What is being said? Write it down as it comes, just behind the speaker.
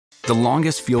The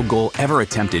longest field goal ever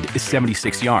attempted is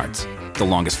 76 yards. The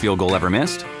longest field goal ever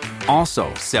missed?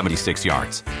 Also 76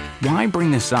 yards. Why bring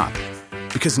this up?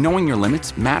 Because knowing your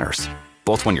limits matters,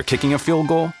 both when you're kicking a field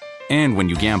goal and when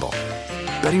you gamble.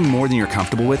 Betting more than you're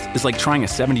comfortable with is like trying a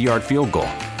 70-yard field goal.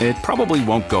 It probably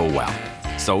won't go well.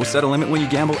 So set a limit when you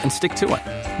gamble and stick to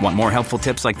it. Want more helpful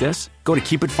tips like this? Go to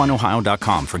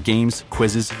keepitfunohio.com for games,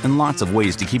 quizzes, and lots of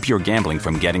ways to keep your gambling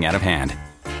from getting out of hand.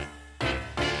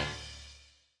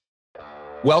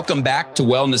 Welcome back to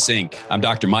Wellness Inc. I'm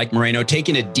Dr. Mike Moreno,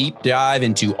 taking a deep dive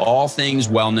into all things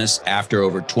wellness after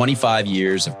over 25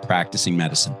 years of practicing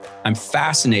medicine. I'm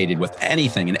fascinated with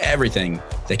anything and everything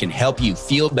that can help you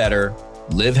feel better,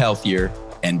 live healthier,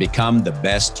 and become the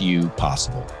best you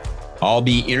possible. I'll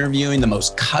be interviewing the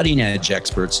most cutting-edge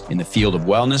experts in the field of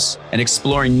wellness and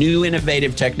exploring new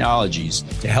innovative technologies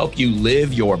to help you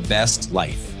live your best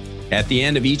life. At the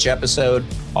end of each episode,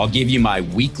 I'll give you my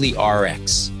weekly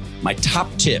RX, my top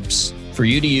tips for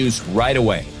you to use right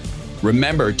away.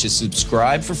 Remember to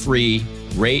subscribe for free,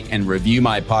 rate and review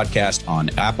my podcast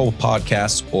on Apple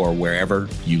Podcasts or wherever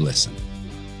you listen.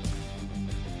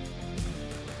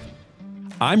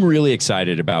 I'm really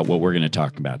excited about what we're going to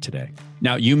talk about today.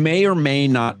 Now, you may or may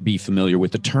not be familiar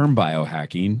with the term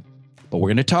biohacking, but we're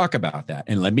going to talk about that.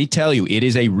 And let me tell you, it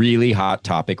is a really hot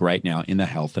topic right now in the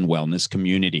health and wellness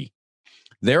community.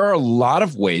 There are a lot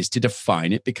of ways to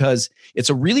define it because it's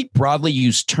a really broadly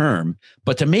used term,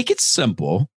 but to make it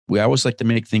simple, we always like to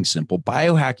make things simple.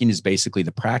 Biohacking is basically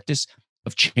the practice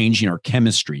of changing our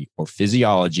chemistry or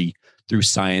physiology through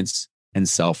science and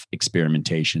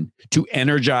self-experimentation to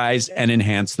energize and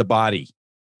enhance the body,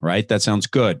 right? That sounds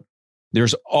good.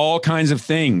 There's all kinds of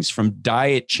things from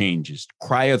diet changes,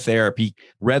 cryotherapy,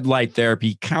 red light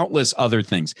therapy, countless other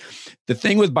things. The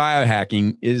thing with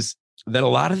biohacking is that a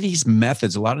lot of these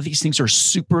methods, a lot of these things are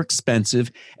super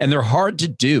expensive and they're hard to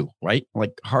do, right?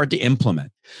 Like hard to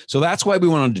implement. So that's why we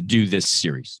wanted to do this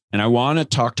series. And I want to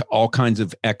talk to all kinds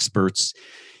of experts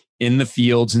in the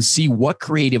fields and see what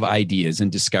creative ideas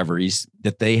and discoveries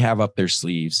that they have up their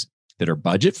sleeves that are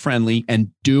budget friendly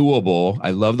and doable. I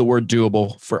love the word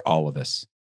doable for all of us.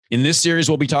 In this series,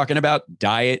 we'll be talking about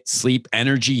diet, sleep,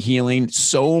 energy healing,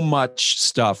 so much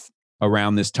stuff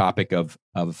around this topic of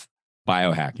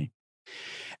biohacking.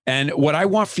 And what I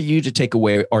want for you to take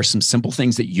away are some simple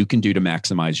things that you can do to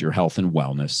maximize your health and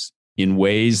wellness in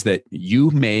ways that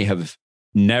you may have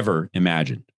never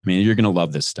imagined. I mean, you're going to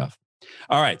love this stuff.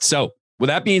 All right. So with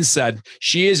that being said,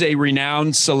 she is a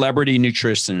renowned celebrity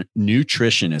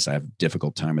nutritionist. I have a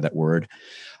difficult time with that word.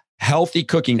 Healthy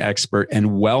cooking expert and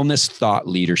wellness thought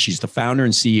leader. She's the founder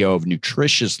and CEO of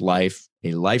Nutritious Life,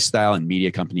 a lifestyle and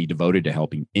media company devoted to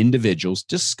helping individuals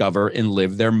discover and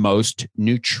live their most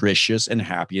nutritious and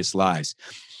happiest lives.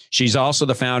 She's also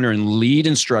the founder and lead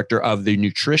instructor of the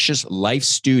Nutritious Life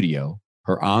Studio,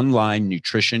 her online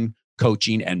nutrition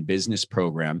coaching and business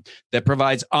program that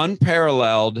provides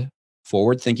unparalleled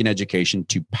forward-thinking education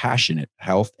to passionate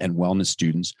health and wellness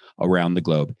students around the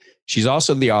globe. She's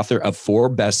also the author of 4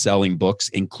 best-selling books,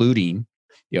 including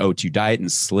The O2 Diet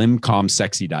and Slim, Calm,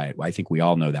 Sexy Diet. Well, I think we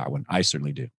all know that one. I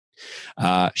certainly do.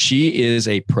 She is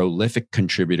a prolific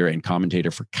contributor and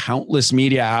commentator for countless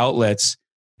media outlets.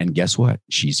 And guess what?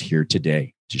 She's here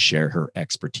today to share her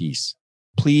expertise.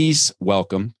 Please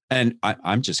welcome, and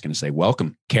I'm just going to say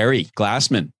welcome, Carrie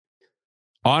Glassman.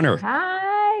 Honor.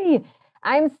 Hi.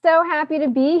 I'm so happy to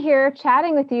be here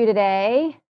chatting with you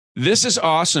today. This is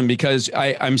awesome because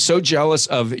I'm so jealous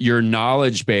of your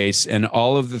knowledge base and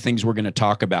all of the things we're going to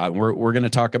talk about. We're going to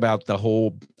talk about the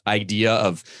whole idea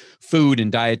of food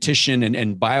and dietitian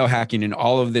and biohacking and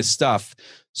all of this stuff.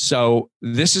 So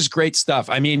this is great stuff.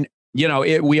 I mean, you know,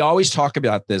 we always talk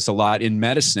about this a lot in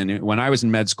medicine. When I was in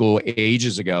med school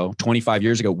ages ago, 25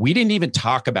 years ago, we didn't even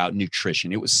talk about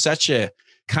nutrition. It was such a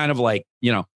kind of like,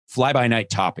 you know, fly by night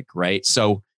topic, right?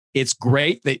 So it's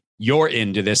great that you're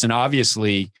into this. And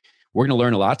obviously, we're going to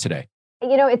learn a lot today.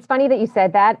 You know, it's funny that you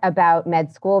said that about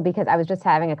med school because I was just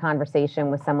having a conversation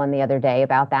with someone the other day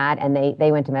about that. And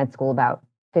they went to med school about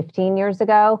 15 years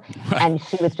ago. Right. And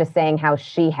she was just saying how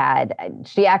she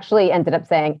actually ended up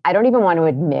saying, I don't even want to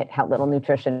admit how little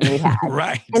nutrition we had.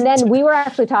 Right. And then we were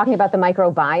actually talking about the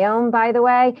microbiome, by the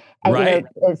way, and right.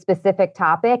 You know, a specific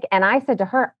topic. And I said to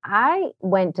her, I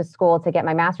went to school to get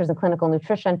my master's in clinical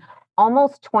nutrition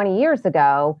almost 20 years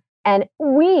ago. And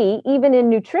we, even in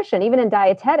nutrition, even in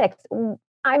dietetics,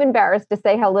 I'm embarrassed to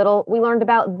say how little we learned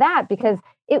about that because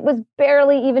it was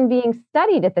barely even being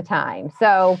studied at the time.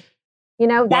 So, you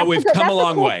know, that's we've come a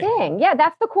long way. Thing. Yeah,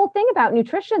 that's the cool thing about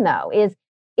nutrition, though, is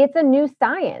it's a new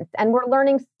science and we're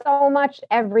learning so much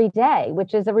every day,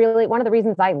 which is one of the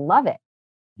reasons I love it.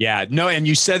 Yeah, no, and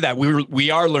you said that we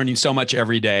are learning so much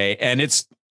every day, and it's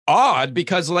odd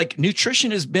because like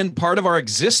nutrition has been part of our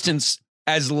existence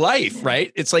as life,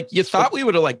 right? It's like you thought we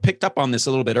would have like picked up on this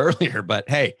a little bit earlier, but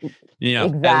hey,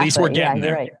 Exactly. at least we're getting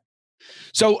there. Right.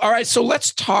 So, all right, so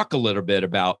let's talk a little bit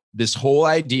about this whole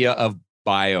idea of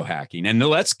biohacking, and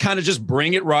let's kind of just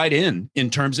bring it right in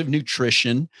terms of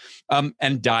nutrition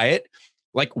and diet.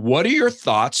 Like, what are your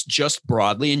thoughts just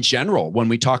broadly in general when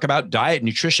we talk about diet,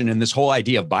 nutrition, and this whole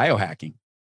idea of biohacking?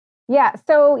 Yeah.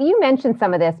 So you mentioned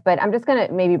some of this, but I'm just going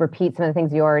to maybe repeat some of the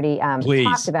things you already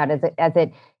talked about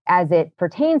as it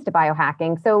pertains to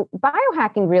biohacking. So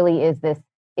biohacking really is this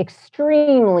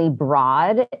extremely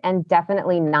broad and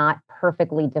definitely not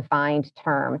perfectly defined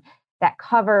term that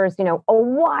covers, a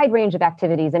wide range of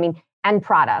activities. I mean, and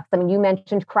products. I mean, you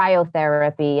mentioned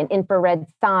cryotherapy and infrared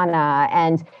sauna,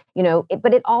 and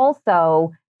but it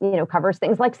also covers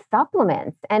things like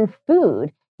supplements and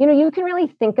food. You can really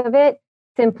think of it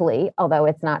simply, although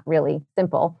it's not really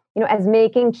simple, as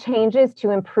making changes to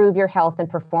improve your health and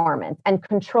performance and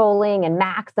controlling and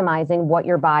maximizing what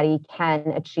your body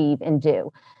can achieve and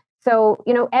do. So,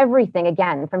 everything,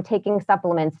 again, from taking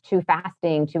supplements to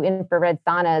fasting to infrared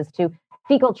saunas to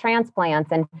fecal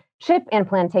transplants and chip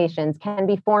implantations can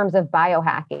be forms of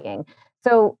biohacking.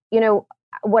 So,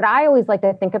 what I always like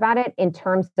to think about it in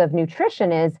terms of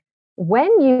nutrition is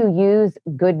when you use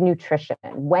good nutrition,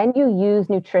 when you use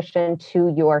nutrition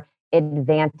to your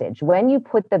advantage, when you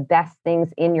put the best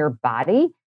things in your body,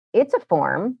 it's a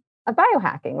form of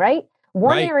biohacking, right?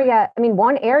 One area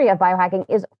of biohacking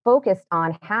is focused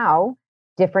on how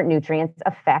different nutrients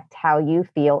affect how you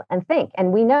feel and think.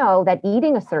 And we know that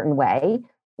eating a certain way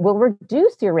will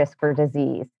reduce your risk for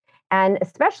disease, and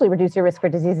especially reduce your risk for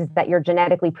diseases that you're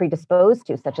genetically predisposed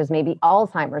to, such as maybe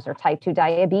Alzheimer's or type 2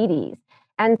 diabetes.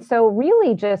 And so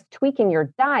really just tweaking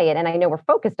your diet, and I know we're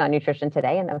focused on nutrition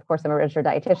today, and of course I'm a registered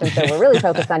dietitian, so we're really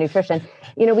focused on nutrition.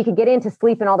 We could get into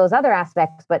sleep and all those other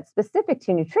aspects, but specific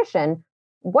to nutrition,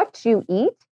 what you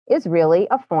eat is really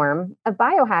a form of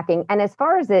biohacking. And as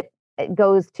far as it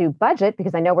goes to budget,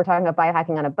 because I know we're talking about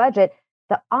biohacking on a budget,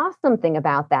 the awesome thing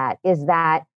about that is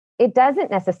that it doesn't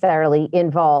necessarily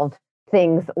involve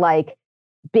things like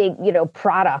big,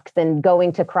 products and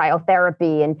going to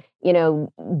cryotherapy and,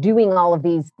 doing all of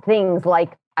these things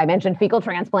like I mentioned fecal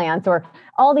transplants or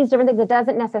all these different things. It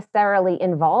doesn't necessarily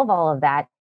involve all of that.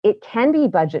 It can be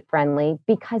budget friendly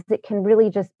because it can really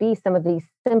just be some of these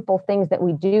simple things that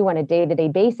we do on a day-to-day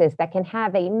basis that can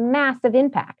have a massive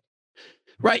impact.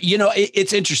 Right.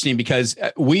 It's interesting because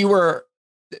we were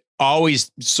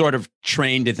always sort of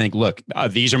trained to think, look,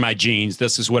 these are my genes.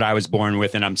 This is what I was born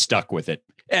with, and I'm stuck with it.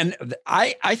 And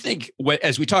I think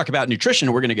as we talk about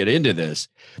nutrition, we're going to get into this.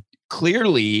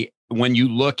 Clearly, when you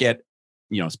look at,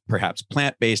 perhaps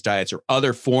plant-based diets or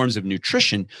other forms of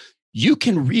nutrition, you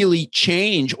can really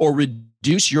change or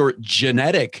reduce your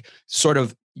genetic sort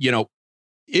of,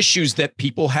 issues that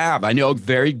people have. I know a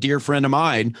very dear friend of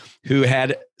mine who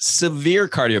had severe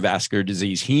cardiovascular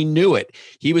disease. He knew it.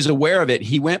 He was aware of it.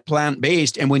 He went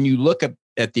plant-based. And when you look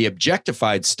at the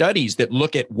objectified studies that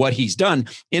look at what he's done,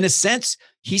 in a sense,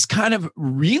 he's kind of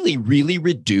really, really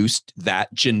reduced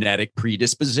that genetic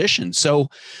predisposition. So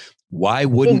why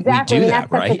wouldn't we do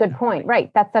that, right? That's such a good point. Right.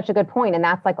 That's such a good point. And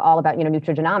that's like all about,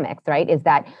 nutrigenomics, right? Is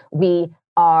that we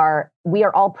are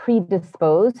all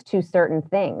predisposed to certain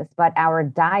things, but our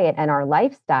diet and our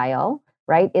lifestyle,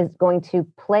 right, is going to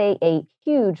play a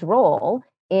huge role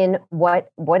in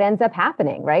what ends up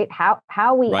happening, right?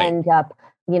 How we end up,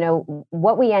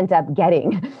 what we end up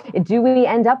getting. Do we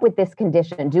end up with this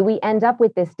condition? Do we end up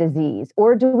with this disease?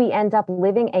 Or do we end up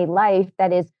living a life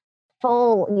that is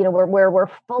full, where we're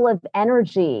full of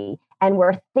energy and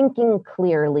we're thinking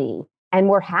clearly and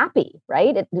we're happy,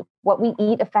 right? What we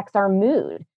eat affects our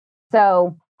mood.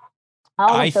 So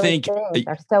all of those things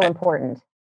are so important.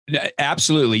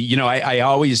 Absolutely. I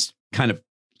always kind of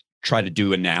try to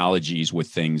do analogies with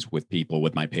things with people,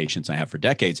 with my patients I have for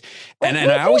decades. And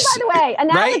I always, by the way,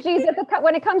 analogies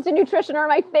when it comes to nutrition are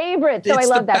my favorite. So I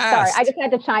love that. Sorry, I just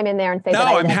had to chime in there and say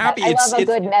I'm happy. I love a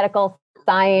good medical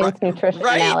science nutrition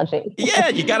analogy. Yeah,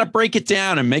 you got to break it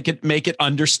down and make it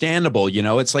understandable.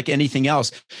 It's like anything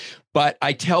else. But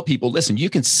I tell people, listen, you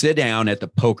can sit down at the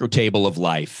poker table of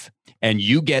life and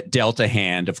you get dealt a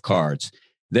hand of cards.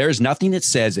 There's nothing that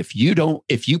says if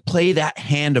you play that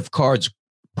hand of cards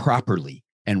properly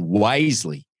and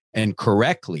wisely and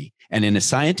correctly and in a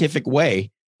scientific way,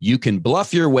 you can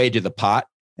bluff your way to the pot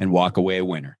and walk away a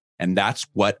winner. And that's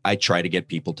what I try to get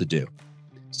people to do.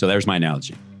 So there's my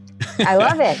analogy. I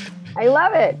love it. I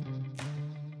love it.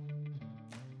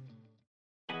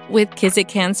 With Kizik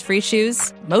hands-free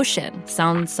shoes, motion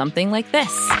sounds something like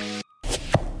this.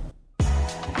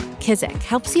 Kizik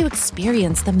helps you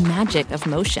experience the magic of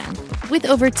motion. With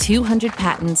over 200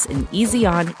 patents and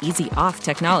easy-on, easy-off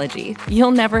technology,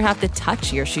 you'll never have to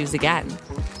touch your shoes again.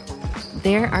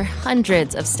 There are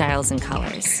hundreds of styles and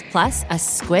colors, plus a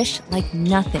squish like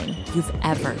nothing you've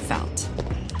ever felt.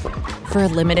 For a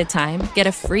limited time, get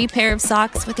a free pair of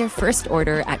socks with your first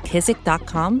order at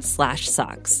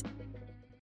kizik.com/socks.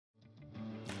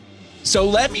 So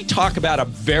let me talk about a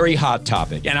very hot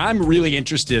topic. And I'm really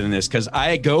interested in this because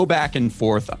I go back and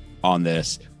forth on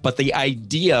this, but the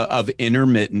idea of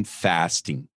intermittent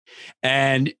fasting.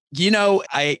 And,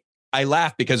 I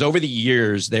laugh because over the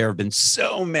years, there have been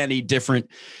so many different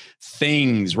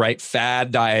things, right? Fad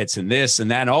diets and this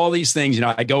and that, and all these things.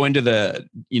 I go into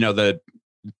the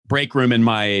break room in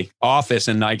my office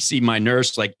and I see my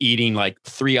nurse like eating like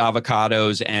 3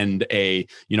 avocados and a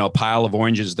pile of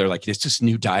oranges. They're like, it's this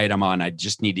new diet I'm on. I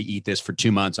just need to eat this for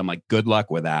 2 months. I'm like, good luck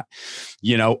with that.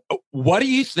 What do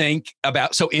you think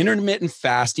about, so intermittent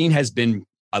fasting has been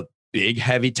a big,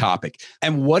 heavy topic.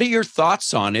 And what are your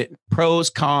thoughts on it?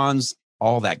 Pros, cons,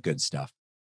 all that good stuff.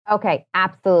 Okay,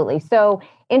 absolutely. So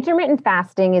intermittent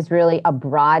fasting is really a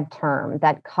broad term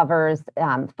that covers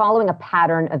following a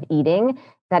pattern of eating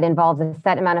that involves a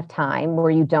set amount of time where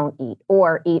you don't eat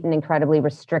or eat an incredibly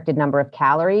restricted number of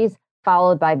calories,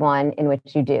 followed by one in which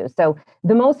you do. So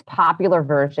the most popular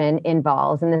version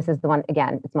involves, and this is the one,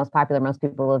 again, it's most popular. Most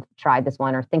people have tried this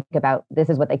one or think about, this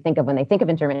is what they think of when they think of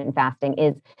intermittent fasting,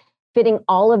 is fitting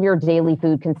all of your daily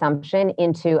food consumption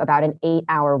into about an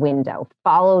 8-hour window,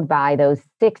 followed by those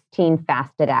 16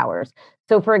 fasted hours.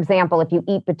 So for example, if you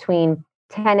eat between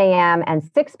 10 a.m. and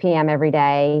 6 p.m. every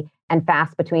day and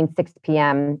fast between 6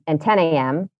 p.m. and 10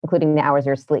 a.m., including the hours of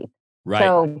your sleep. Right.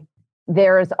 So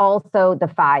there's also the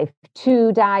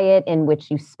 5-2 diet, in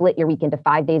which you split your week into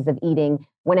 5 days of eating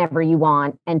whenever you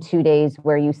want and 2 days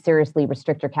where you seriously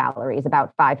restrict your calories,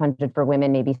 about 500 for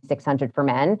women, maybe 600 for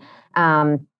men.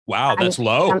 Wow, that's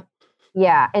low.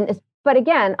 Yeah. But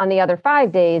again, on the other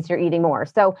 5 days, you're eating more.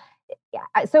 So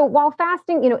while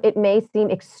fasting, it may seem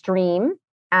extreme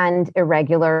and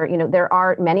irregular, there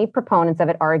are many proponents of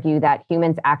it argue that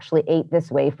humans actually ate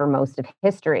this way for most of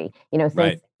history, since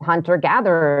Right.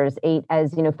 hunter-gatherers ate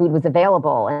as, food was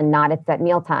available and not at set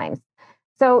meal times.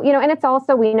 So, and it's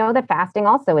also, we know that fasting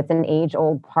also, it's an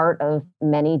age-old part of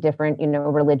many different,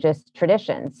 religious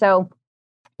traditions. So,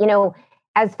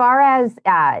 as far as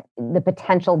the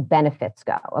potential benefits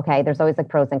go, okay, there's always like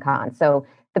pros and cons. So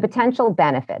the potential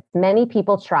benefits, many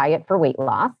people try it for weight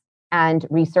loss, and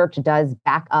research does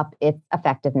back up its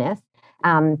effectiveness.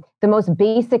 The most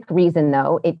basic reason,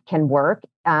 though, it can work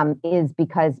is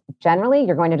because generally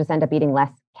you're going to just end up eating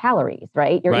less calories,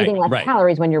 right? You're eating less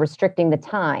calories when you're restricting the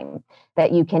time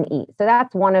that you can eat. So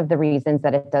that's one of the reasons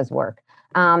that it does work.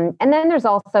 And then there's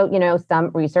also,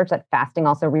 some research that fasting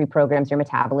also reprograms your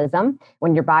metabolism.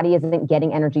 When your body isn't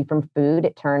getting energy from food,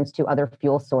 it turns to other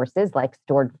fuel sources like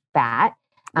stored fat.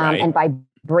 And by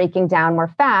breaking down more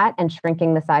fat and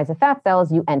shrinking the size of fat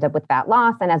cells, you end up with fat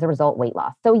loss and as a result, weight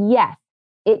loss. So yes,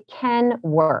 it can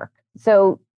work.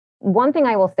 So one thing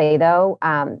I will say though,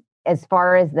 as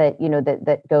far as that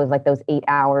goes like those 8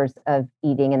 hours of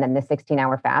eating and then the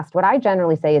 16-hour fast, what I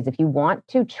generally say is if you want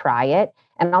to try it,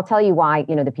 and I'll tell you why,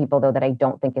 the people though that I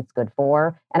don't think it's good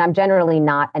for, and I'm generally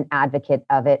not an advocate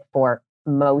of it for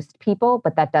most people,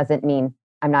 but that doesn't mean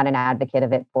I'm not an advocate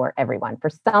of it for everyone.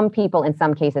 For some people, in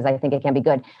some cases, I think it can be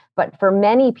good. But for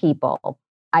many people,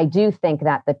 I do think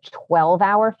that the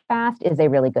 12-hour fast is a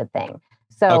really good thing.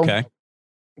 So, okay.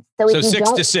 So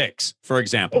 6 to 6, for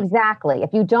example. Exactly.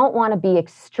 If you don't want to be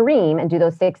extreme and do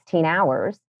those 16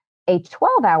 hours, a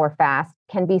 12-hour fast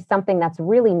can be something that's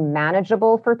really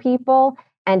manageable for people.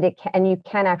 And you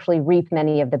can actually reap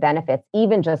many of the benefits,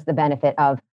 even just the benefit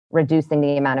of reducing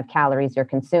the amount of calories you're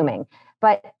consuming.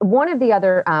 But one of the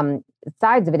other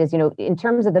sides of it is, in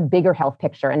terms of the bigger health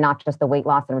picture and not just the weight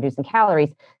loss and reducing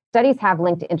calories, studies have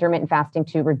linked intermittent fasting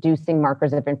to reducing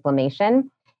markers of inflammation.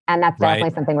 And that's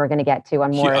definitely something we're going to get to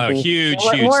on more of these huge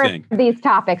thing. Of these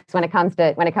topics when it comes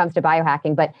to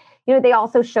biohacking. But they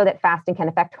also show that fasting can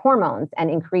affect hormones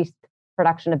and increase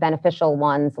production of beneficial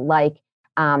ones like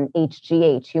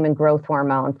HGH, human growth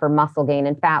hormone, for muscle gain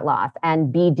and fat loss,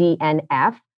 and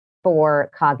BDNF for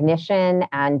cognition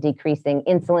and decreasing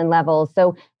insulin levels.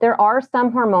 So there are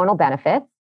some hormonal benefits.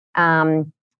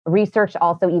 Research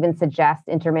also even suggests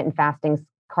intermittent fasting's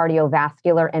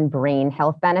cardiovascular and brain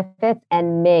health benefits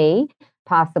and may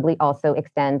possibly also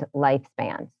extend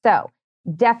lifespan. So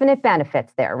definite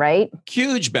benefits there, right?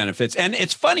 Huge benefits. And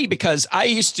it's funny because I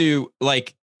used to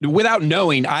without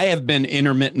knowing, I have been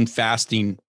intermittent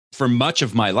fasting for much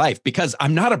of my life because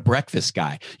I'm not a breakfast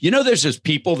guy. There's just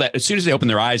people that as soon as they open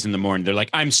their eyes in the morning, they're like,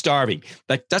 I'm starving.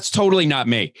 Like, that's totally not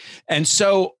me. And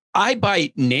so I,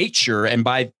 by nature and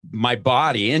by my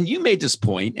body, and you made this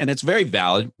point, and it's very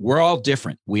valid, we're all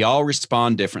different. We all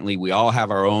respond differently. We all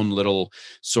have our own little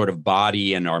sort of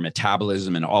body and our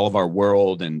metabolism and all of our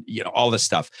world and, all this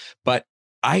stuff. But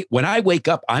when I wake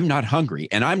up, I'm not hungry,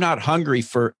 and I'm not hungry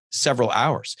for several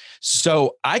hours.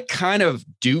 So I kind of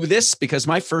do this because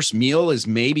my first meal is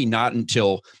maybe not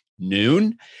until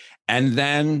noon. And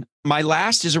then my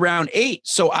last is around 8.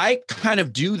 So I kind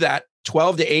of do that.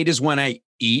 12 to 8 is when I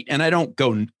eat, and I don't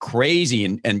go crazy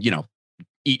and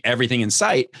eat everything in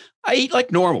sight. I eat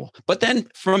like normal. But then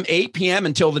from 8 p.m.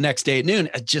 until the next day at noon,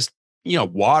 I just,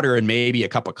 water and maybe a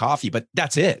cup of coffee, but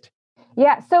that's it.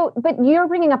 Yeah. So, but you're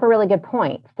bringing up a really good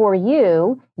point. For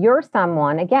you, you're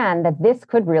someone, again, that this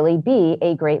could really be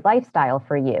a great lifestyle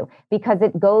for you because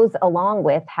it goes along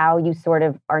with how you sort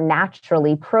of are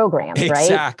naturally programmed, right?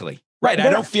 Exactly. Right. I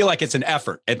don't feel like it's an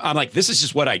effort. I'm like, this is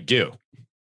just what I do.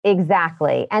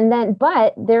 Exactly. And then,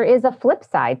 but there is a flip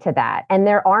side to that. And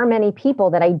there are many people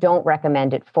that I don't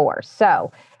recommend it for.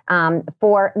 So,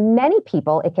 for many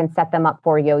people, it can set them up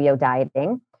for yo-yo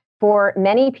dieting. For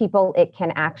many people, it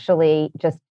can actually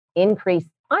just increase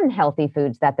unhealthy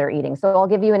foods that they're eating. So I'll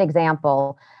give you an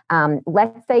example.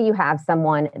 Let's say you have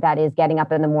someone that is getting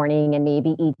up in the morning and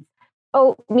maybe eats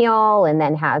oatmeal and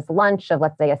then has lunch of,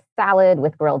 let's say, a salad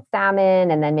with grilled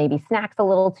salmon, and then maybe snacks a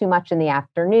little too much in the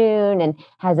afternoon and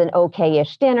has an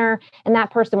okay-ish dinner. And that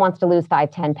person wants to lose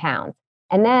 5-10 pounds.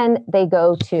 And then they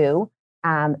go to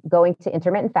going to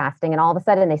intermittent fasting, and all of a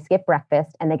sudden they skip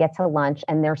breakfast and they get to lunch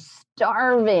and they're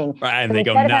starving. Right, and so they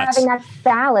go nuts. Instead of having that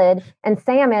salad and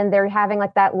salmon, they're having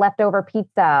like that leftover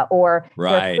pizza, or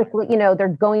right. they're quickly, they're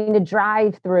going to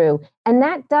drive through. And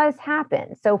that does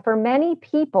happen. So for many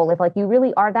people, if like you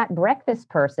really are that breakfast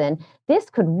person, this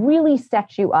could really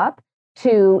set you up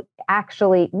to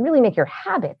actually really make your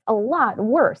habits a lot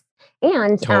worse.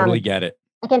 And totally get it.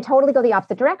 I can totally go the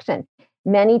opposite direction.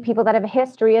 Many people that have a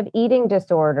history of eating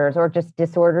disorders or just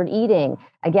disordered eating.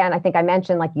 Again, I think I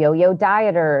mentioned like yo-yo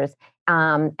dieters,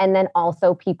 and then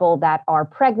also people that are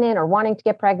pregnant or wanting to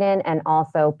get pregnant, and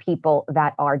also people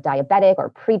that are diabetic or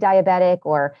pre-diabetic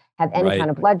or have any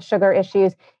kind of blood sugar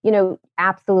issues.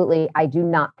 Absolutely, I do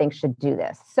not think should do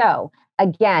this. So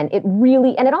again, it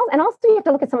really, and also you have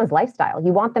to look at someone's lifestyle.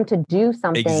 You want them to do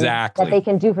something that they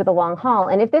can do for the long haul.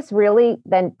 And if this really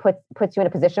then puts you in a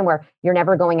position where you're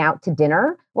never going out to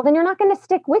dinner, well, then you're not going to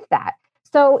stick with that.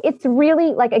 So it's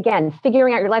really like, again,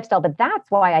 figuring out your lifestyle. But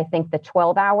that's why I think the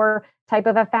 12-hour type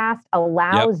of a fast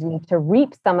allows you to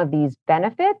reap some of these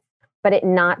benefits, but it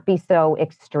not be so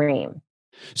extreme.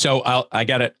 So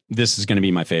this is going to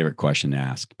be my favorite question to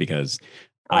ask, because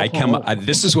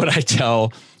this is what I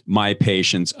tell my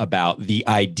patients about the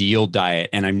ideal diet.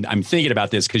 And I'm thinking about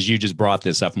this because you just brought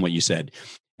this up in what you said.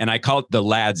 And I call it the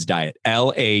LADS diet,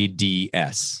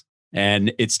 LADS.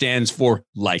 And it stands for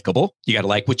likable. You got to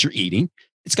like what you're eating.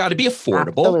 It's got to be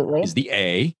affordable. Absolutely. Is the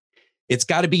A. It's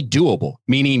got to be doable,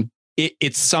 meaning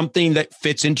it's something that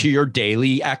fits into your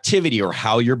daily activity or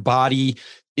how your body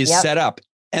is set up.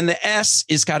 And the S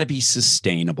is got to be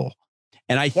sustainable.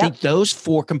 And I think those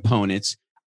 4 components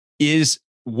is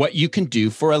what you can do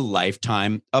for a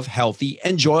lifetime of healthy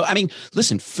and joy. I mean,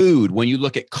 listen, food, when you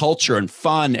look at culture and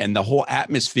fun and the whole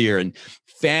atmosphere and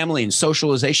family and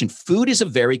socialization, food is a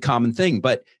very common thing,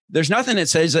 but there's nothing that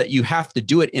says that you have to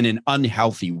do it in an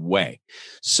unhealthy way.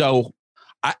 So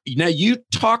now you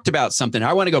talked about something.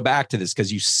 I want to go back to this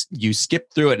because you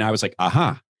skipped through it and I was like,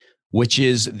 which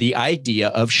is the idea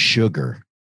of sugar.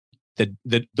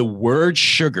 The word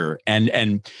sugar and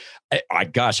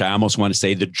I almost want to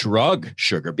say the drug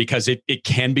sugar, because it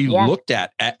can be looked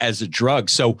at as a drug.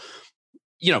 So,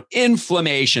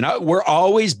 inflammation, we're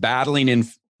always battling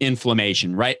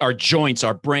inflammation, right? Our joints,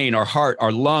 our brain, our heart,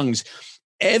 our lungs,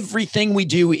 everything we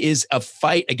do is a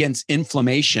fight against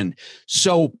inflammation.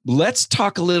 So let's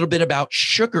talk a little bit about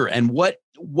sugar and what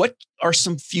are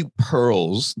some few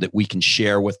pearls that we can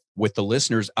share with the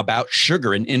listeners about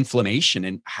sugar and inflammation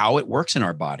and how it works in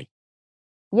our body.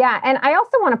 Yeah. And I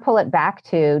also want to pull it back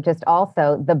to just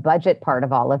also the budget part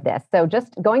of all of this. So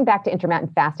just going back to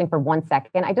intermittent fasting for 1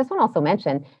 second, I just want to also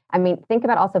mention, think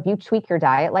about also if you tweak your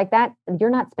diet like that, you're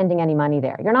not spending any money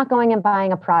there. You're not going and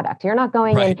buying a product. You're not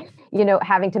going and,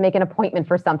 having to make an appointment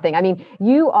for something.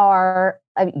 You're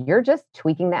just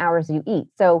tweaking the hours you eat.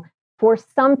 So for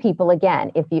some people,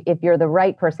 again, if you're the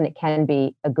right person, it can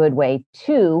be a good way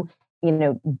to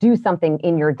do something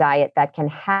in your diet that can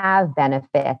have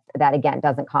benefits that, again,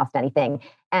 doesn't cost anything.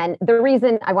 And the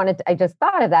reason I just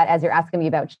thought of that as you're asking me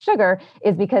about sugar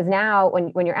is because now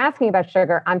when you're asking about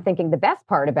sugar, I'm thinking the best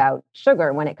part about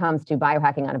sugar when it comes to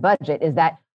biohacking on a budget is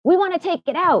that we want to take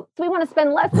it out. So we want to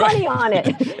spend less money on it.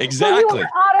 Exactly. So you are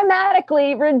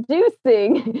automatically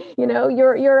reducing,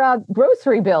 your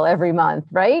grocery bill every month,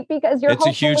 right? Because you're it's a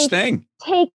huge thing.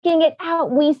 Taking it out.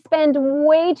 We spend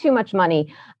way too much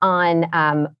money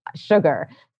on sugar.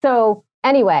 So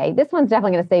anyway, this one's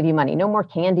definitely going to save you money. No more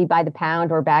candy by the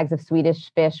pound or bags of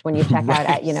Swedish fish when you check out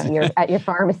at your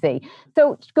pharmacy.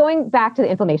 So going back to the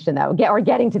inflammation though,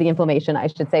 getting to the inflammation, I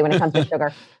should say, when it comes to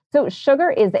sugar. So sugar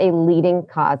is a leading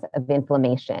cause of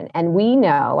inflammation. And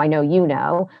I know you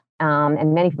know,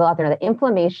 and many people out there know that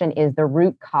inflammation is the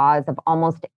root cause of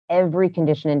almost every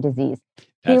condition and disease.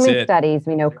 Human studies,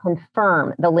 we know,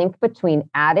 confirm the link between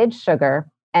added sugar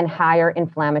and higher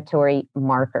inflammatory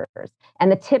markers.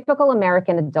 And the typical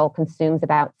American adult consumes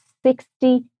about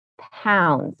 60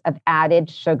 pounds of added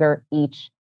sugar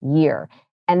each year.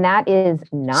 And that is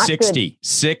not 60, good.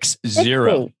 60.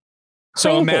 Crazy.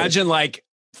 So imagine like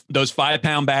those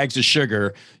 5-pound bags of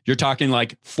sugar, you're talking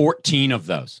like 14 of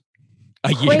those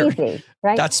a year.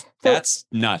 Right? That's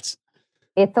nuts.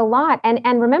 It's a lot.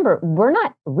 And remember, we're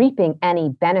not reaping any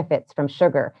benefits from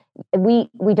sugar. We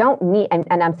don't need, and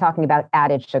I'm talking about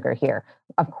added sugar here.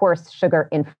 Of course, sugar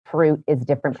in fruit is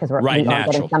different because we are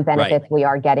getting some benefits. Right. We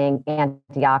are getting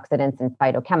antioxidants and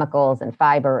phytochemicals and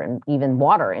fiber and even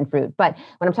water in fruit. But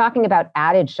when I'm talking about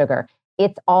added sugar,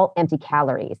 it's all empty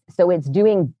calories. So it's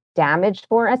doing damage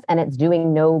for us and it's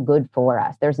doing no good for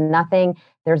us. There's nothing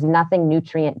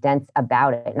nutrient dense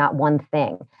about it, not one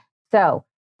thing. So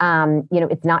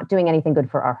it's not doing anything good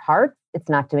for our hearts. It's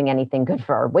not doing anything good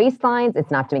for our waistlines.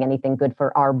 It's not doing anything good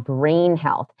for our brain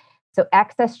health. So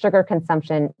excess sugar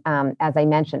consumption, as I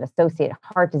mentioned, associated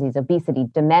heart disease, obesity,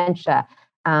 dementia,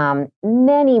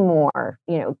 many more,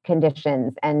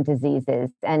 conditions and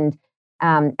diseases. And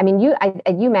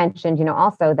you mentioned,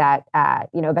 also that,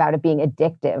 about it being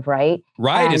addictive, right?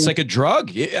 Right. It's like a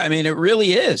drug. I mean, it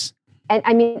really is.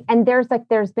 And there's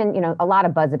been, a lot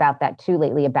of buzz about that too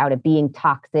lately, about it being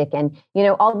toxic. And,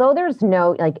 although there's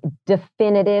no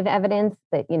definitive evidence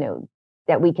that,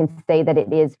 that we can say that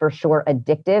it is for sure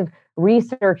addictive,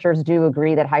 researchers do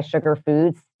agree that high sugar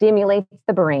foods stimulates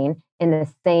the brain in the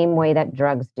same way that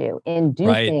drugs do,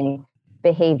 inducing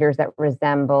behaviors that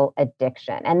resemble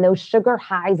addiction. And those sugar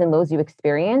highs and lows you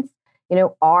experience,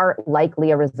 are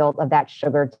likely a result of that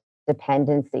sugar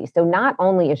dependency. So not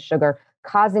only is sugar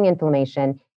causing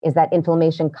inflammation, is that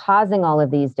inflammation causing all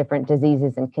of these different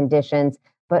diseases and conditions,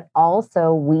 but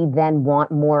also we then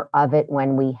want more of it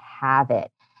when we have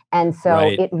it. And so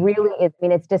it really is,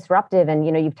 it's disruptive. And,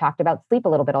 you've talked about sleep a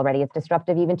little bit already. It's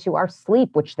disruptive even to our sleep,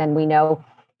 which then we know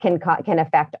can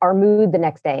affect our mood the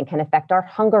next day and can affect our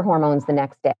hunger hormones the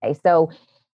next day. So,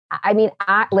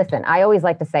 listen, I always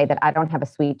like to say that I don't have a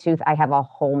sweet tooth. I have a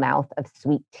whole mouth of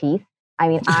sweet teeth.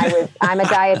 I'm a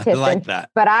dietitian, like that.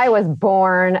 But I was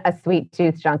born a sweet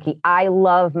tooth junkie. I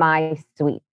love my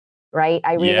sweets, right?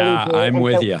 I really do. I'm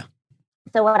with you.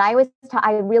 So what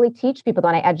I really teach people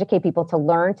when I educate people to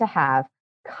learn to have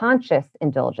conscious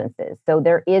indulgences. So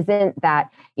there isn't that,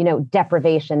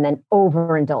 deprivation, then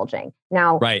overindulging.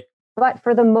 Now, but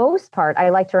for the most part, I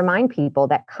like to remind people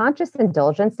that conscious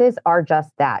indulgences are just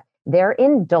that. They're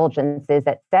indulgences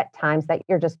at set times that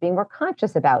you're just being more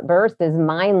conscious about versus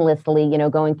mindlessly,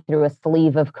 going through a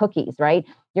sleeve of cookies, right?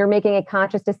 You're making a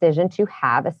conscious decision to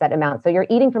have a set amount. So you're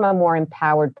eating from a more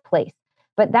empowered place.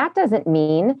 But that doesn't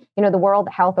mean, the World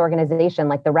Health Organization,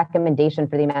 like the recommendation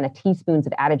for the amount of teaspoons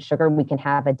of added sugar we can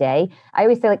have a day. I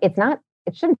always say it's not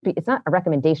a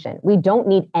recommendation. We don't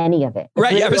need any of it. It's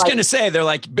right. Really I was going to say, they're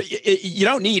like, but you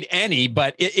don't need any,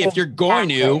 but if you're going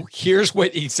to, here's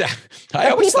what I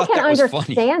always thought that was funny.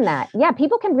 People can understand that. Yeah.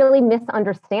 People can really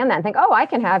misunderstand that and think, I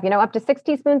can have, up to 6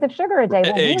 teaspoons of sugar a day.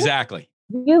 Well, exactly.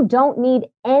 You don't need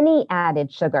any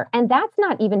added sugar. And that's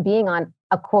not even being on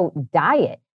a quote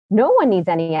diet. No one needs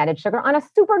any added sugar on a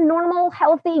super normal,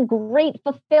 healthy, great,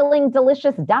 fulfilling,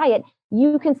 delicious diet.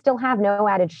 You can still have no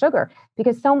added sugar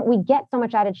because we get so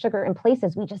much added sugar in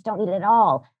places we just don't need it at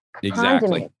all. Exactly.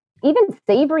 Condiments, even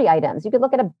savory items. You could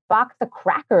look at a box of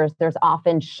crackers. There's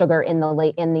often sugar in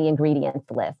the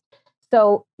ingredients list.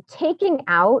 So taking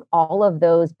out all of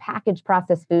those packaged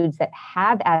processed foods that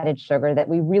have added sugar that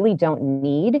we really don't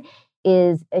need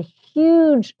is a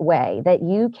huge way that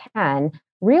you can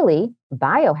really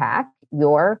biohack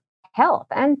your health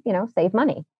and, save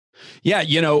money. Yeah.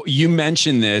 You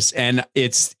mentioned this and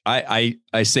it's, I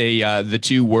say the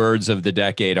 2 words of the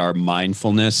decade are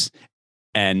mindfulness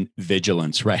and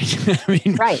vigilance, right? I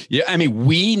mean, Right. yeah, I mean,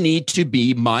 we need to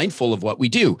be mindful of what we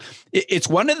do. It's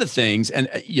one of the things, and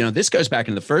this goes back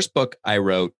into the first book I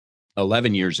wrote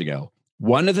 11 years ago.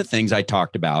 One of the things I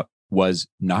talked about was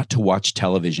not to watch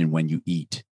television when you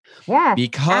eat. Yeah,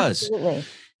 because absolutely.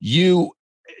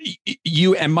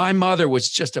 you and my mother was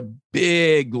just a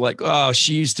big,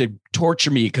 she used to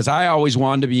torture me because I always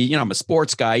wanted to be, I'm a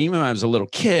sports guy, even when I was a little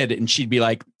kid. And she'd be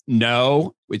like,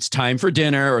 no, it's time for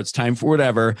dinner or it's time for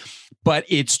whatever. But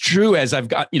it's true, as I've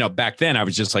got, back then I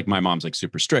was just like, my mom's like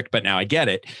super strict, but now I get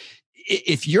it.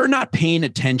 If you're not paying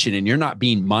attention and you're not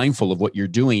being mindful of what you're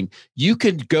doing, you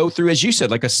could go through, as you said,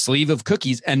 like a sleeve of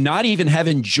cookies and not even have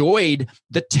enjoyed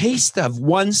the taste of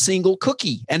one single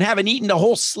cookie and haven't eaten the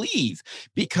whole sleeve,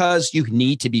 because you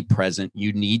need to be present.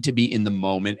 You need to be in the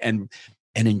moment and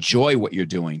enjoy what you're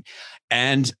doing.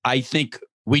 And I think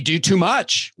we do too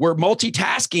much. We're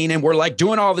multitasking and we're like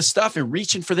doing all this stuff and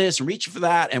reaching for this and reaching for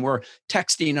that. And we're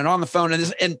texting and on the phone.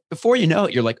 And before you know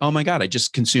it, you're like, oh my God, I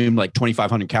just consumed like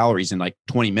 2,500 calories in like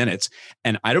 20 minutes.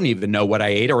 And I don't even know what I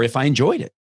ate or if I enjoyed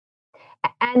it.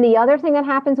 And the other thing that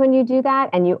happens when you do that,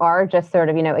 and you are just sort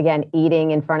of, again, eating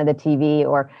in front of the TV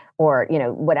or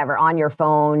whatever on your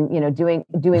phone, doing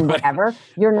whatever,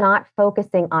 you're not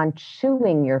focusing on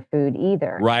chewing your food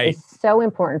either. Right. It's so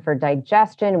important for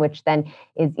digestion, which then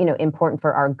is, important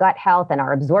for our gut health and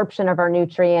our absorption of our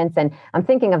nutrients. And I'm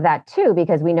thinking of that too,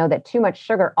 because we know that too much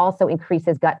sugar also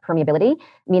increases gut permeability,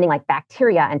 meaning like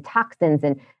bacteria and toxins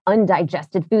and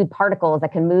undigested food particles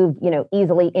that can move,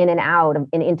 easily in and out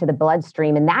and into the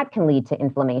bloodstream. And that can lead to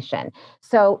inflammation.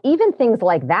 So even things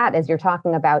like that, as you're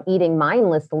talking about eating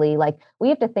mindlessly, like we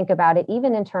have to think about it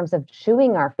even in terms of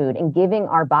chewing our food and giving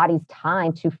our bodies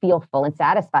time to feel full and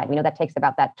satisfied. We know that takes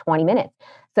about that 20 minutes.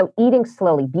 So eating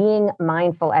slowly, being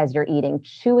mindful as you're eating,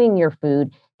 chewing your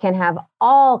food can have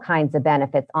all kinds of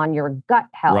benefits on your gut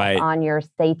health, right, on your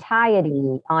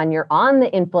satiety, on the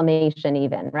inflammation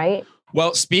even, right?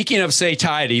 Well, speaking of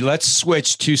satiety, let's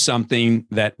switch to something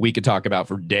that we could talk about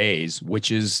for days,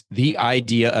 which is the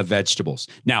idea of vegetables.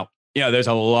 Now, there's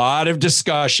a lot of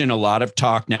discussion, a lot of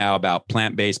talk now about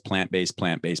plant-based.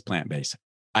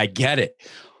 I get it.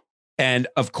 And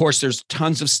of course, there's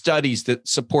tons of studies that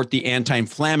support the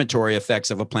anti-inflammatory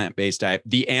effects of a plant-based diet,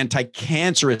 the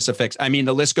anti-cancerous effects. I mean,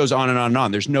 the list goes on and on and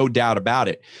on. There's no doubt about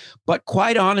it. But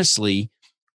quite honestly,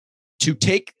 to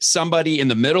take somebody in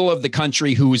the middle of the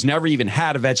country who's never even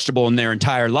had a vegetable in their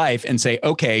entire life and say,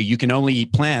 okay, you can only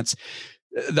eat plants,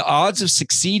 the odds of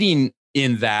succeeding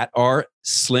in that are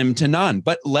slim to none.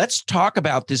 But let's talk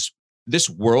about this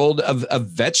world of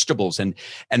vegetables and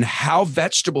how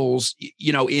vegetables,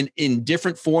 in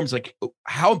different forms, like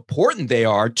how important they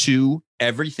are to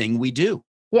everything we do.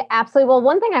 Yeah, absolutely. Well,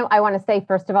 one thing I want to say,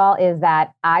 first of all, is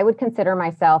that I would consider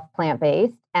myself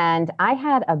plant-based. And I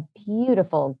had a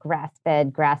beautiful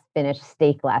grass-fed, grass-finished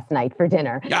steak last night for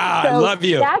dinner. Ah, so I love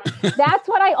you. That's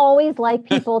what I always like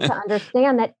people to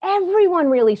understand, that everyone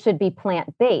really should be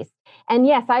plant-based. And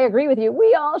yes, I agree with you.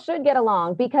 We all should get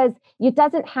along, because you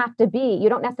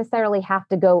don't necessarily have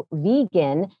to go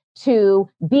vegan to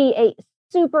be a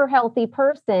super healthy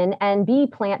person and be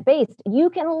plant-based. You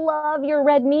can love your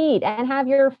red meat and have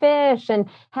your fish and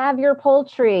have your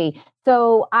poultry.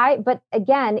 But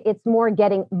again, it's more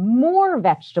getting more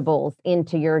vegetables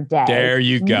into your day. There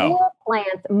you go.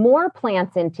 More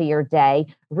plants into your day,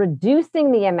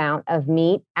 reducing the amount of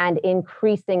meat and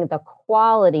increasing the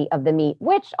quality of the meat,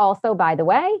 which also, by the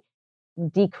way,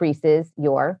 decreases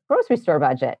your grocery store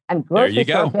budget and grocery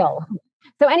store bill.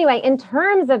 So anyway, in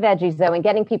terms of veggies, though, and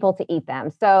getting people to eat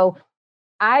them. So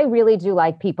I really do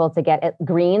like people to get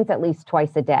greens at least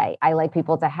twice a day. I like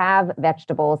people to have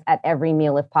vegetables at every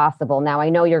meal if possible. Now, I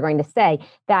know you're going to say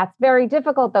that's very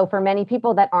difficult, though, for many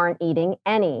people that aren't eating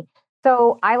any.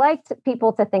 So I like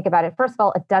people to think about it. First of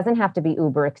all, it doesn't have to be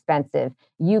uber expensive.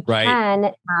 You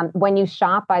can, when you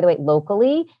shop, by the way,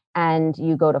 locally, and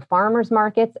you go to farmers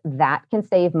markets, that can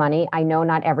save money. I know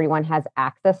not everyone has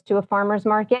access to a farmer's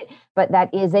market, but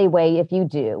that is a way if you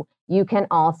do. You can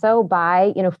also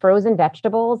buy, frozen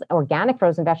vegetables. Organic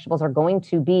frozen vegetables are going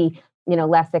to be,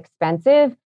 less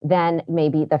expensive than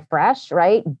maybe the fresh,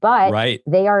 right? But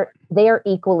they are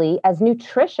equally as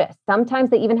nutritious. Sometimes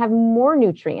they even have more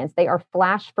nutrients. They are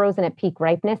flash frozen at peak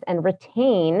ripeness and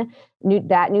retain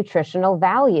that nutritional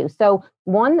value. So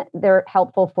 1, they're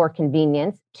helpful for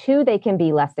convenience. 2, they can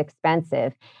be less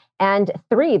expensive. And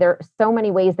 3, there are so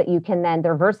many ways that you can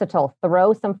they're versatile.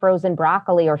 Throw some frozen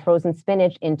broccoli or frozen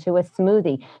spinach into a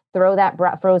smoothie. Throw that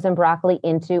frozen broccoli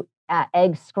into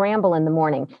egg scramble in the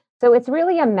morning. So it's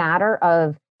really a matter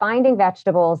of finding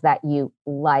vegetables that you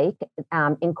like,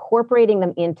 incorporating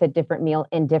them into different meal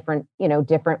in different,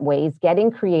 different ways,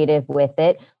 getting creative with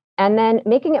it, and then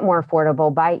making it more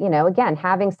affordable by, again,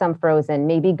 having some frozen,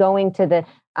 maybe going to the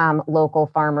local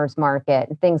farmers market,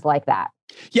 things like that.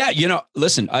 Yeah.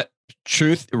 Listen,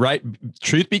 truth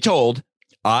be told,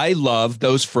 I love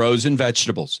those frozen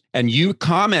vegetables. And you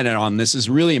commented on this is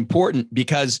really important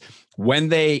because when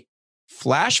they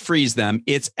flash freeze them,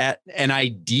 it's at an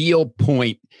ideal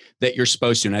point that you're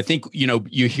supposed to. And I think,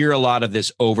 you hear a lot of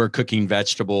this overcooking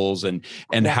vegetables and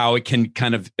how it can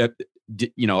kind of,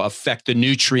 affect the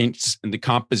nutrients and the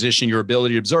composition, your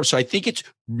ability to absorb. So I think it's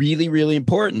really, really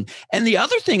important. And the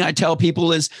other thing I tell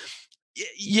people is,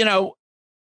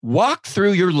 walk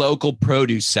through your local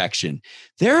produce section.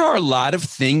 There are a lot of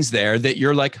things there that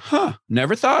you're like,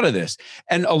 never thought of this.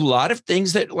 And a lot of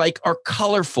things that are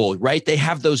colorful, right? They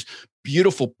have those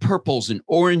beautiful purples and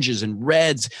oranges and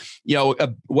reds.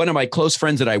 One of my close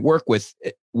friends that I work with,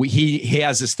 he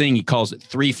has this thing, he calls it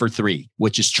 3 for 3,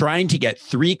 which is trying to get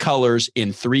 3 colors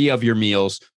in 3 of your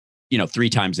meals, 3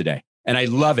 times a day. And I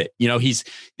love it. He's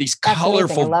these That's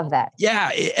colorful. amazing. I love that. Yeah.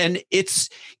 And it's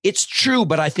true,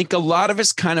 but I think a lot of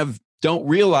us kind of don't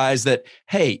realize that,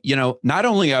 hey, not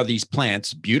only are these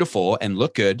plants beautiful and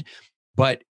look good,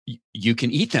 but you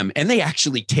can eat them and they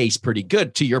actually taste pretty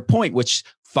good, to your point, which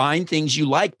find things you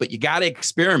like, but you got to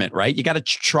experiment, right? You got to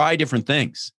try different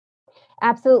things.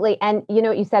 Absolutely. And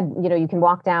you said, you can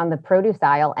walk down the produce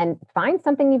aisle and find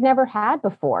something you've never had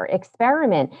before,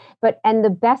 experiment. And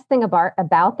the best thing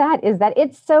about that is that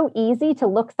it's so easy to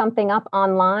look something up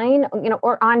online,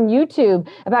 or on YouTube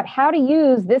about how to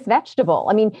use this vegetable.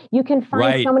 I mean, you can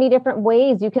find so many different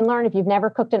ways. You can learn if you've never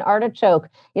cooked an artichoke,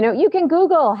 you can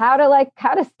Google how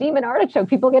to steam an artichoke.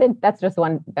 That's just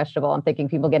one vegetable I'm thinking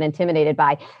people get intimidated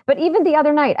by. But even the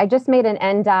other night, I just made an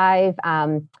endive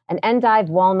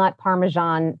walnut Parmesan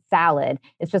salad.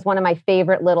 It's just one of my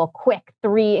favorite little quick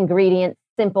 3 ingredient,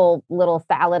 simple little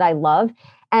salad I love.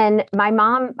 And my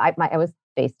mom, I was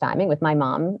FaceTiming with my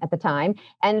mom at the time,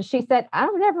 and she said,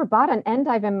 I've never bought an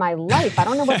endive in my life. I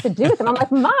don't know what to do with them. I'm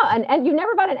like, Ma, and you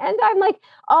never bought an endive? I'm like,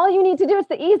 all you need to do is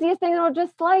the easiest thing, and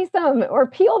just slice them or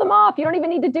peel them off. You don't even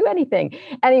need to do anything.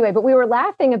 Anyway, but we were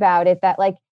laughing about it that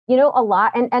a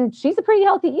lot, and she's a pretty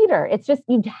healthy eater. It's just,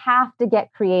 you have to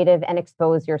get creative and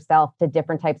expose yourself to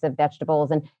different types of vegetables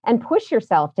and push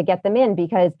yourself to get them in,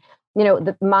 because,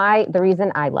 the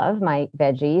reason I love my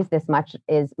veggies this much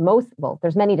is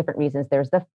there's many different reasons. There's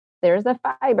the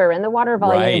fiber and the water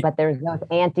volume, but there's those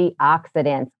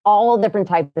antioxidants, all different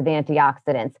types of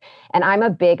antioxidants. And I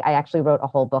actually wrote a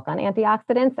whole book on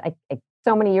antioxidants.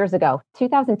 So many years ago,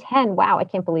 2010. Wow, I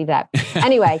can't believe that.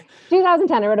 Anyway,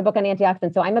 2010, I wrote a book on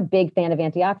antioxidants. So I'm a big fan of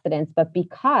antioxidants, but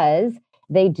because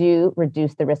they do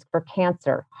reduce the risk for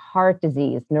cancer, heart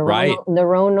disease,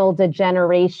 neuronal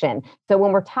degeneration. So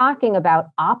when we're talking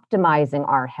about optimizing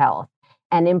our health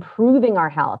and improving our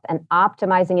health and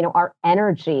optimizing, our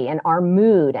energy and our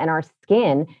mood and our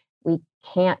skin, we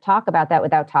can't talk about that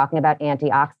without talking about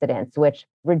antioxidants, which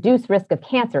reduce risk of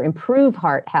cancer, improve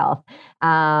heart health,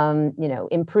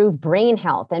 improve brain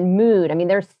health and mood. I mean,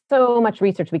 there's so much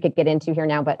research we could get into here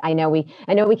now, but I know we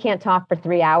can't talk for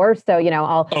 3 hours. So,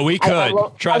 we could.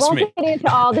 Trust me. Get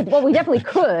into all well, we definitely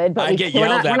could, but I get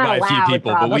yelled at by a few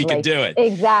people, but we could do it.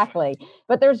 Exactly.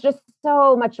 But there's just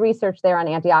so much research there on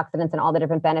antioxidants and all the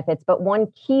different benefits. But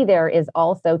one key there is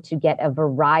also to get a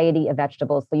variety of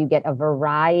vegetables. So you get a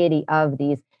variety of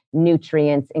these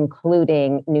nutrients,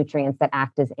 including nutrients that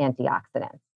act as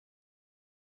antioxidants.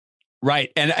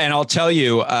 Right. And I'll tell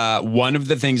you, one of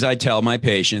the things I tell my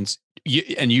patients,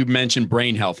 you mentioned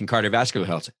brain health and cardiovascular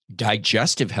health,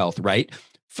 digestive health, right?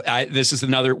 This is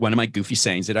another one of my goofy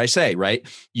sayings that I say, right?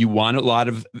 You want a lot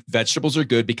of vegetables are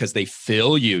good because they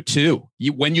fill you too.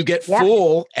 When you get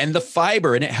full and the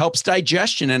fiber, and it helps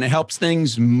digestion and it helps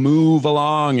things move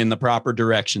along in the proper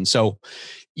direction. So,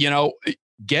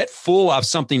 get full of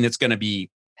something that's going to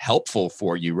be helpful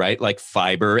for you, right? Like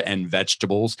fiber and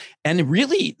vegetables, and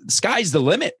really the sky's the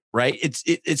limit, right?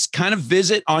 It's kind of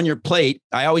visit on your plate.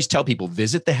 I always tell people,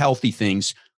 visit the healthy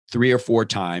things 3 or 4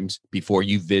 times before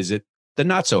you visit the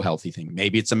not so healthy thing.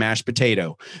 Maybe it's a mashed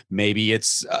potato, maybe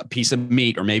it's a piece of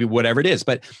meat, or maybe whatever it is.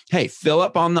 But hey, fill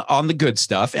up on the good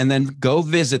stuff and then go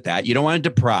visit that. You don't want to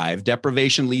deprive.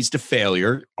 Deprivation leads to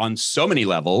failure on so many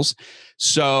levels.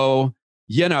 So,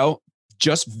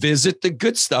 just visit the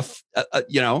good stuff, a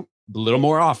little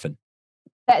more often.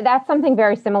 That's something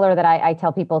very similar that I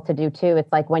tell people to do too.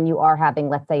 It's like when you are having,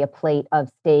 let's say, a plate of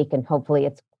steak, and hopefully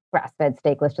it's grass-fed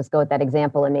steak, let's just go with that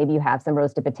example, and maybe you have some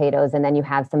roasted potatoes and then you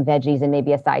have some veggies and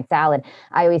maybe a side salad.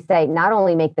 I always say, not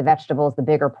only make the vegetables the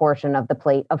bigger portion of the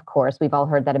plate, of course, we've all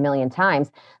heard that a million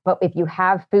times, but if you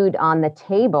have food on the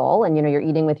table and you're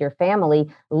eating with your family,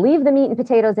 leave the meat and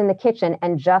potatoes in the kitchen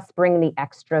and just bring the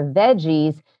extra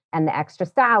veggies and the extra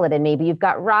salad, and maybe you've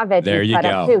got raw veggies cut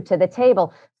up too to the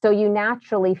table. So you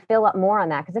naturally fill up more on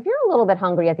that. Because if you're a little bit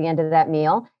hungry at the end of that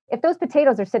meal, if those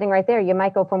potatoes are sitting right there, you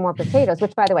might go for more potatoes,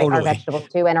 which, by the way, are vegetables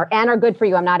too, and are good for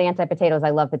you. I'm not anti-potatoes. I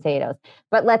love potatoes.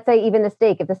 But let's say even the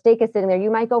steak, if the steak is sitting there,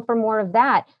 you might go for more of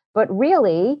that. But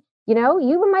really,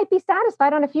 you might be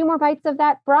satisfied on a few more bites of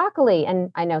that broccoli. And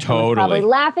I know someone's probably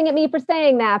laughing at me for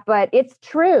saying that, but it's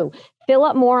true. Fill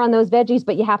up more on those veggies,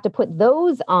 but you have to put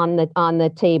those on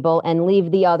the table and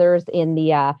leave the others in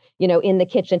the in the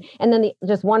kitchen. And then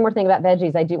just one more thing about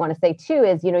veggies I do want to say too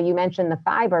is, you mentioned the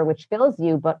fiber, which fills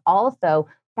you, but also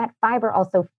that fiber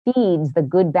also feeds the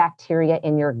good bacteria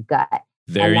in your gut.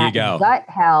 There you go. Gut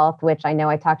health, which I know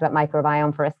I talked about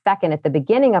microbiome for a second at the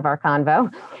beginning of our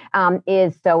convo,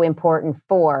 is so important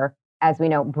for, as we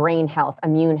know, brain health,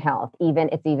 immune health.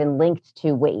 It's even linked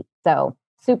to weight. So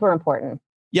super important.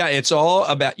 Yeah, it's all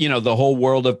about, the whole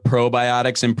world of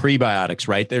probiotics and prebiotics,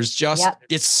 right? There's just,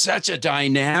 It's such a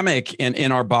dynamic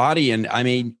in our body. And I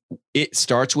mean, it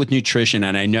starts with nutrition.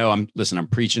 And I know I'm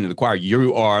preaching to the choir.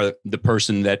 You are the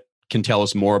person that can tell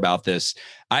us more about this.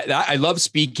 I love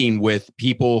speaking with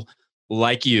people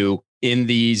like you in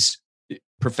these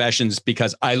professions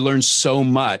because I learn so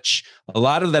much. A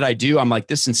lot of that I do, I'm like,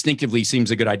 this instinctively seems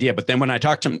a good idea. But then when I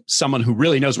talk to someone who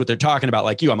really knows what they're talking about,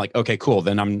 like you, I'm like, okay, cool.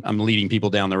 Then I'm leading people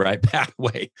down the right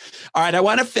pathway. All right. I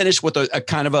want to finish with a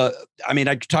kind of I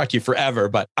could talk to you forever,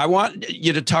 but I want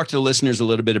you to talk to the listeners a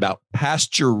little bit about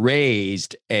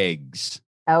pasture-raised eggs.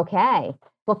 Okay.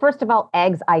 Well, first of all,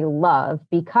 eggs I love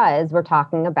because we're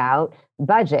talking about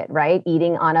budget, right?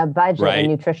 Eating on a budget and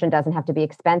nutrition doesn't have to be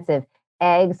expensive.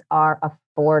 Eggs are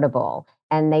affordable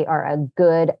and they are a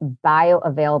good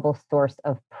bioavailable source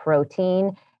of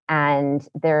protein. And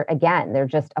they're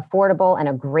just affordable and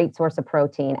a great source of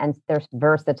protein, and they're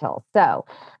versatile. So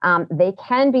they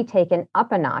can be taken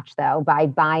up a notch, though, by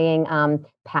buying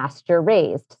pasture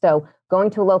raised. So going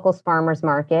to a local farmer's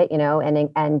market,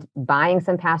 and buying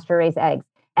some pasture raised eggs.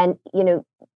 And,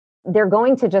 they're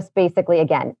going to just basically,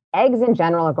 again, eggs in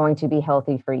general are going to be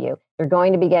healthy for you. You're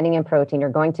going to be getting in protein.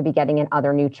 You're going to be getting in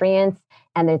other nutrients,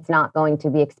 and it's not going to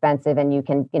be expensive, and you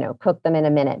can, cook them in a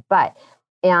minute. But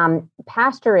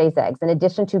pasture-raised eggs, in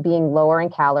addition to being lower in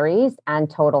calories and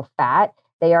total fat,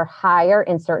 they are higher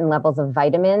in certain levels of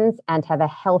vitamins and have a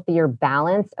healthier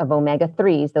balance of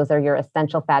omega-3s. Those are your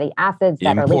essential fatty acids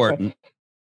that are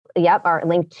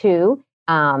linked to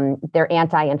they're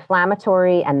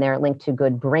anti-inflammatory, and they're linked to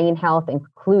good brain health,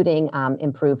 including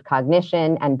improved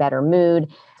cognition and better mood.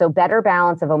 So better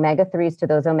balance of omega-3s to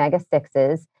those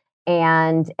omega-6s.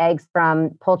 And eggs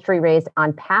from poultry raised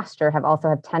on pasture have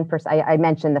 10%. I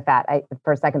mentioned the fat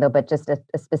for a second, though, but just a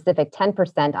specific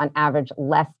 10% on average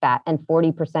less fat and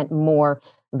 40% more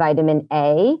vitamin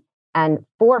A and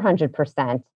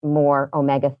 400% more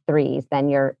omega-3s than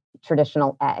your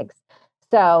traditional eggs.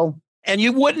 And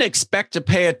you wouldn't expect to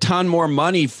pay a ton more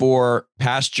money for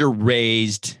pasture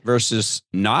raised versus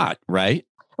not, right?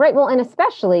 Right. Well, and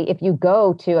especially if you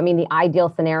go to, the ideal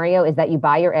scenario is that you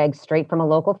buy your eggs straight from a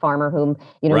local farmer whom,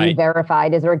 you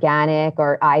verified is organic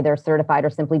or either certified or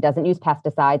simply doesn't use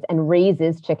pesticides and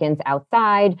raises chickens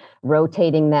outside,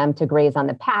 rotating them to graze on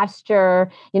the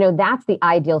pasture. That's the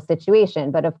ideal situation.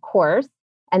 But of course,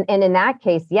 and in that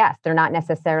case, yes, they're not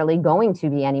necessarily going to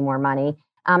be any more money.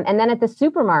 And then at the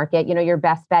supermarket, your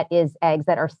best bet is eggs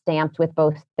that are stamped with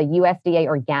both the USDA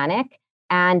organic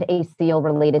and a seal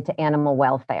related to animal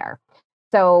welfare.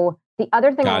 So the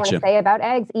other thing I want to say about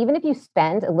eggs, even if you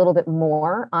spend a little bit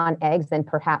more on eggs than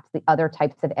perhaps the other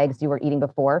types of eggs you were eating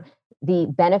before, the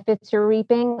benefits you're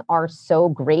reaping are so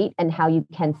great. And how you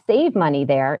can save money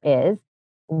there is,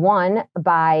 one,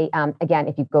 by, again,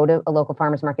 if you go to a local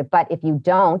farmer's market, but if you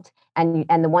don't, and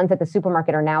the ones at the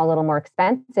supermarket are now a little more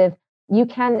expensive, you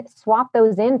can swap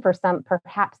those in for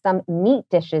perhaps some meat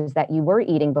dishes that you were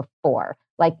eating before,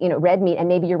 like, red meat, and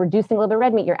maybe you're reducing a little bit of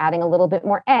red meat, you're adding a little bit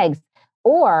more eggs.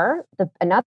 Or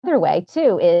another way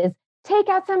too is take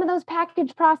out some of those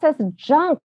packaged processed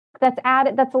junk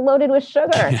that's loaded with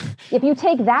sugar. If you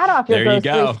take that off your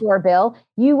grocery store bill,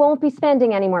 you won't be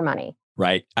spending any more money.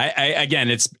 Right. Again,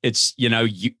 it's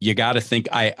you got to think.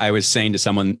 I was saying to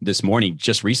someone this morning,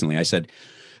 just recently, I said,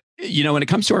 when it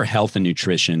comes to our health and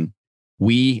nutrition,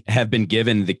 we have been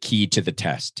given the key to the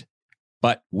test,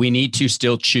 but we need to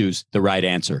still choose the right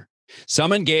answer.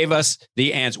 Someone gave us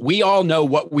the answer. We all know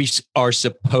what we are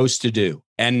supposed to do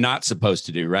and not supposed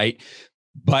to do, right?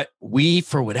 But we,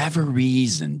 for whatever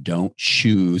reason, don't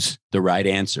choose the right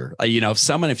answer. If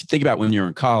you think about when you're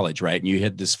in college, right, and you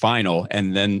hit this final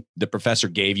and then the professor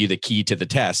gave you the key to the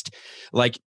test,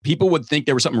 like people would think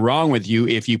there was something wrong with you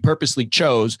if you purposely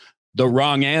chose the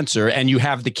wrong answer and you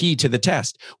have the key to the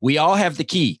test. We all have the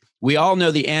key. We all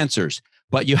know the answers,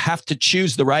 but you have to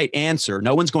choose the right answer.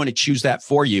 No one's going to choose that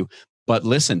for you. But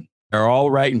listen, they're all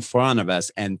right in front of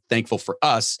us, and thankful for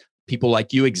us. People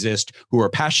like you exist who are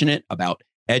passionate about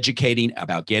educating,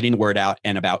 about getting the word out,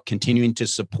 and about continuing to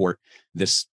support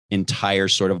this entire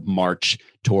sort of march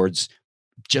towards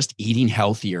just eating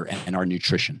healthier and our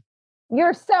nutrition.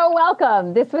 You're so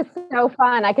welcome. This was so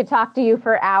fun. I could talk to you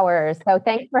for hours. So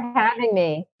thanks for having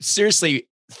me. Seriously,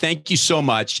 thank you so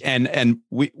much. And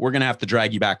we're going to have to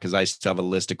drag you back because I still have a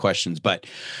list of questions. But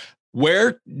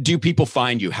where do people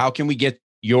find you? How can we get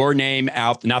your name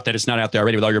out? Not that it's not out there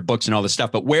already with all your books and all this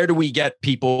stuff, but where do we get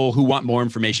people who want more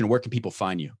information? Where can people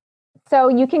find you? So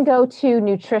you can go to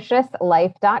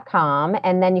nutritiouslife.com,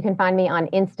 and then you can find me on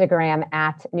Instagram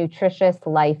at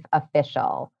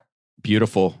nutritiousLifeOfficial.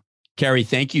 Beautiful. Carrie,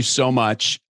 thank you so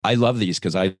much. I love these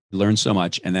because I learn so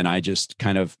much, and then I just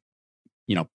kind of,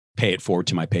 pay it forward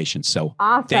to my patients. So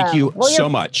awesome. Thank you so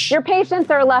much. Your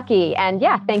patients are lucky. And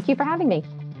yeah, thank you for having me.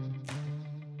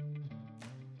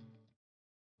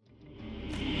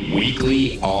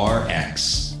 Weekly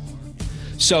RX.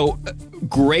 So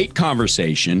great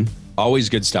conversation. Always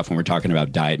good stuff when we're talking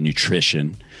about diet and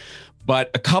nutrition. But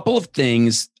a couple of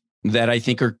things that I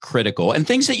think are critical and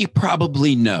things that you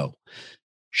probably know.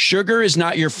 Sugar is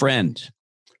not your friend.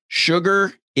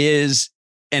 Sugar is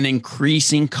an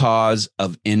increasing cause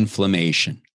of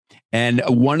inflammation. And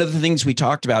one of the things we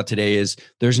talked about today is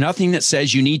there's nothing that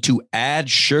says you need to add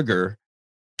sugar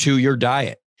to your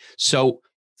diet. So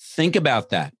think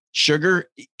about that. Sugar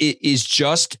is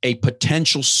just a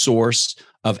potential source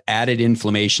of added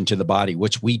inflammation to the body,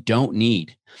 which we don't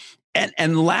need.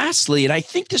 And lastly, and I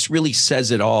think this really says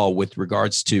it all with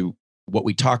regards to what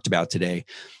we talked about today,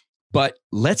 but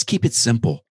let's keep it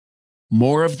simple.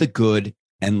 More of the good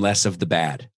and less of the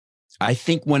bad. I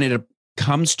think when it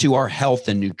comes to our health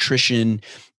and nutrition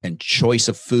and choice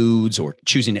of foods or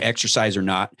choosing to exercise or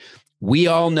not, we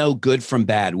all know good from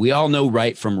bad. We all know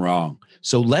right from wrong.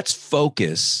 So let's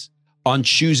focus on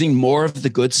choosing more of the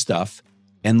good stuff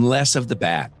and less of the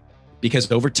bad,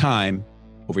 because over time,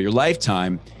 over your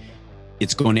lifetime,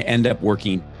 it's going to end up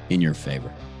working in your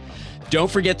favor. Don't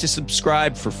forget to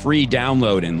subscribe for free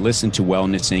download and listen to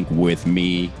Wellness Inc. with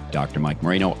me, Dr. Mike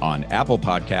Moreno, on Apple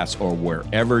Podcasts or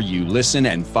wherever you listen,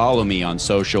 and follow me on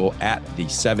social at The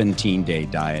 17-Day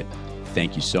Diet.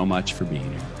 Thank you so much for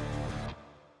being here.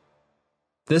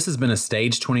 This has been a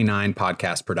Stage 29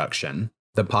 podcast production.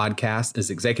 The podcast is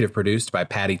executive produced by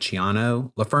Patty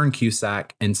Ciano, LaFern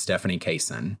Cusack, and Stephanie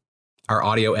Kaysen. Our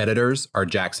audio editors are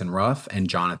Jackson Ruff and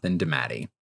Jonathan DeMatti.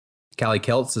 Callie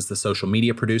Keltz is the social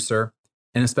media producer,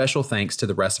 and a special thanks to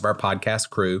the rest of our podcast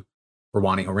crew,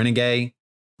 Rawani Horenegay,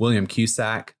 William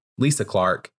Cusack, Lisa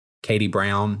Clark, Katie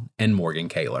Brown, and Morgan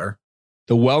Kaler.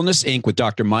 The Wellness Inc. with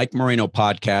Dr. Mike Moreno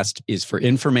podcast is for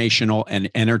informational and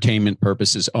entertainment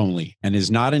purposes only and is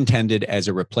not intended as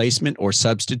a replacement or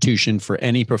substitution for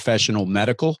any professional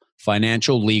medical,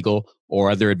 financial, legal, or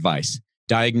other advice,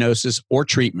 diagnosis, or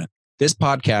treatment. This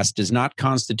podcast does not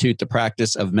constitute the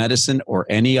practice of medicine or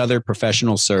any other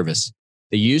professional service.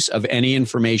 The use of any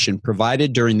information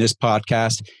provided during this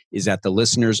podcast is at the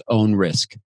listener's own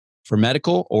risk. For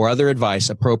medical or other advice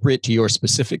appropriate to your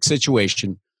specific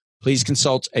situation, please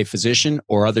consult a physician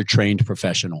or other trained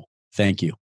professional. Thank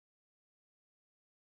you.